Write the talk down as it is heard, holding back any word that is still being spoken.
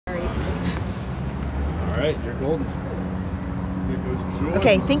right, you're golden.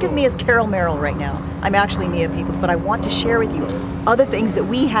 Okay, think of me as Carol Merrill right now. I'm actually Nia Peeples, but I want to share with you other things that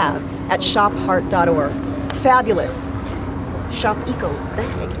we have at shopheart.org. Fabulous Shop Eco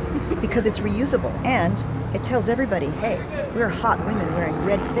bag because it's reusable and it tells everybody, hey, we're hot women wearing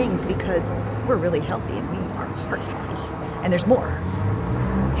red things because we're really healthy and we are heart healthy. And there's more.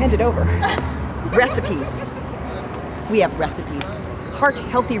 Hand it over. Recipes. We have recipes. Heart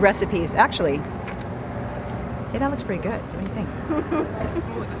healthy recipes. Actually, hey, that looks pretty good. What do you think?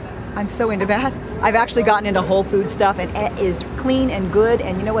 I'm so into that. I've actually gotten into whole food stuff and it is clean and good.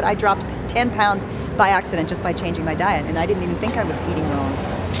 And you know what? I dropped 10 pounds by accident just by changing my diet and I didn't even think I was eating wrong.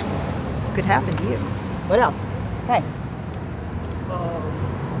 Could happen to you. What else? Hey.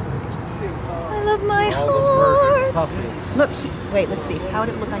 I love my heart. Look, wait, let's see. How would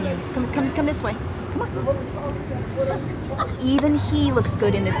it look on you? Come this way. Come on. Even he looks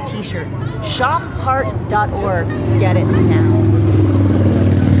good in this t-shirt. Shopheart.org. Get it now.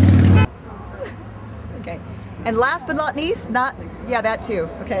 Okay. And last but not least, that too,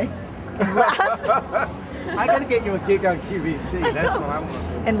 okay? And last. I gotta get you a gig on QVC. That's what I'm looking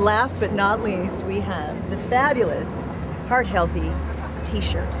for. And last but not least, we have the fabulous Heart Healthy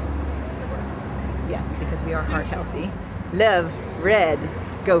t-shirt. Yes, because we are heart healthy. Love red.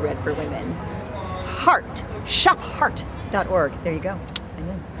 Go red for women. Heart. Shopheart.org. There you go. And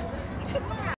then